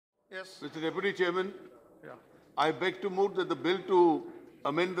Yes. Mr. Deputy Chairman, Yeah. I beg to move that the bill to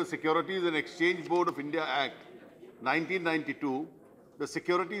amend the Securities and Exchange Board of India Act 1992, the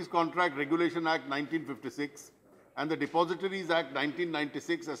Securities Contract Regulation Act 1956, and the Depositories Act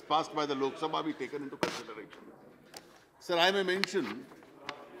 1996 as passed by the Lok Sabha be taken into consideration. Sir, I may mention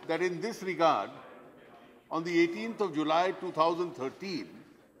that in this regard, on the 18th of July 2013,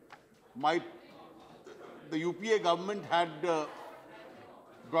 the UPA government had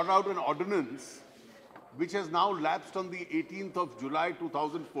brought out an ordinance which has now lapsed on the 18th of July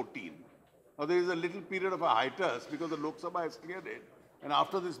 2014. Now there is a little period of a hiatus because the Lok Sabha has cleared it, and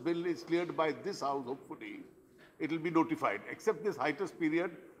after this bill is cleared by this House, hopefully, it will be notified. Except this hiatus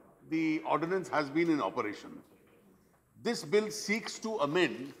period, the ordinance has been in operation. This bill seeks to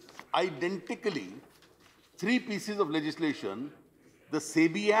amend identically three pieces of legislation: the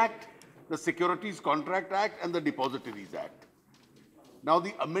SEBI Act, the Securities Contract Act, and the Depositories Act. Now,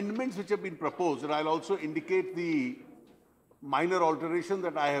 the amendments which have been proposed, and I'll also indicate the minor alteration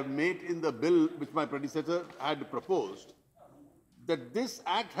that I have made in the bill which my predecessor had proposed, that this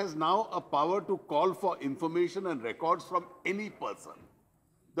act has now a power to call for information and records from any person.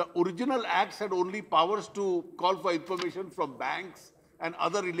 The original acts had only powers to call for information from banks and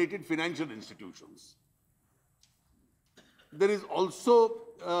other related financial institutions. There is also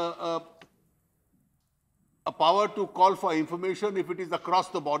a power to call for information if it is across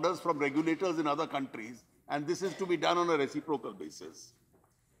the borders from regulators in other countries, and this is to be done on a reciprocal basis.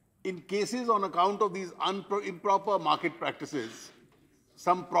 In cases on account of these improper market practices,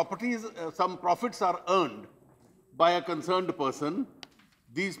 some profits are earned by a concerned person.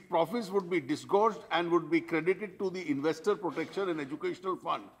 These profits would be disgorged and would be credited to the Investor Protection and Educational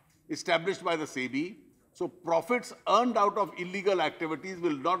Fund established by the SEBI. So profits earned out of illegal activities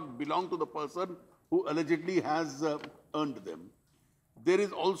will not belong to the person who allegedly has earned them. There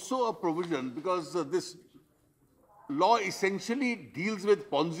is also a provision, because this law essentially deals with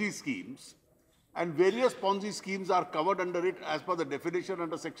Ponzi schemes, and various Ponzi schemes are covered under it as per the definition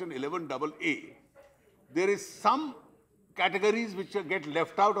under section 11AA. There is some categories which get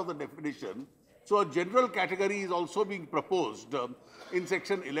left out of the definition. So a general category is also being proposed in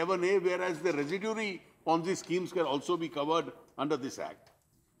section 11A, whereas the residuary Ponzi schemes can also be covered under this act.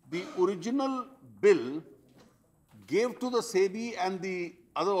 The original bill gave to the SEBI and the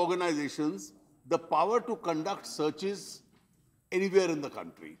other organizations the power to conduct searches anywhere in the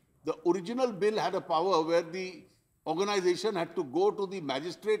country. The original bill had a power where the organization had to go to the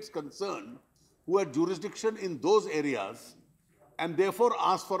magistrates concerned who had jurisdiction in those areas and therefore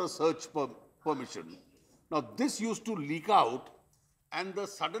ask for a search permission. Now, this used to leak out, and the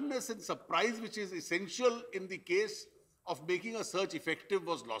suddenness and surprise which is essential in the case of making a search effective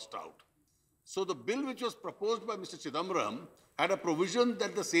was lost out. So the bill which was proposed by Mr. Chidambaram had a provision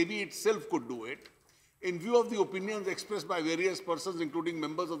that the SEBI itself could do it. In view of the opinions expressed by various persons, including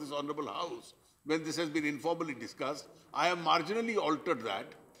members of this Honorable House, when this has been informally discussed, I have marginally altered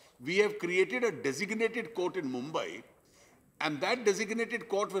that. We have created a designated court in Mumbai, and that designated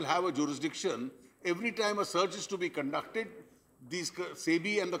court will have a jurisdiction. Every time a search is to be conducted, these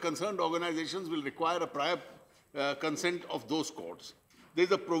SEBI and the concerned organizations will require a prior consent of those courts. There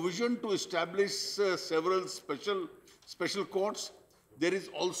is a provision to establish several special courts. There is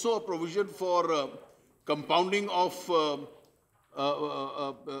also a provision for compounding of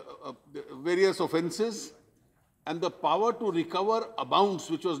various offences, and the power to recover amounts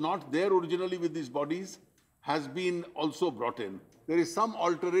which was not there originally with these bodies has been also brought in. There is some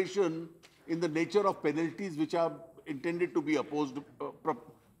alteration in the nature of penalties which are intended to be imposed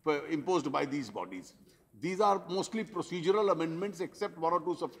by these bodies. These are mostly procedural amendments, except one or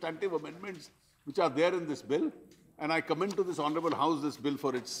two substantive amendments which are there in this bill. And I commend to this Honorable House this bill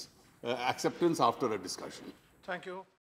for its acceptance after a discussion. Thank you.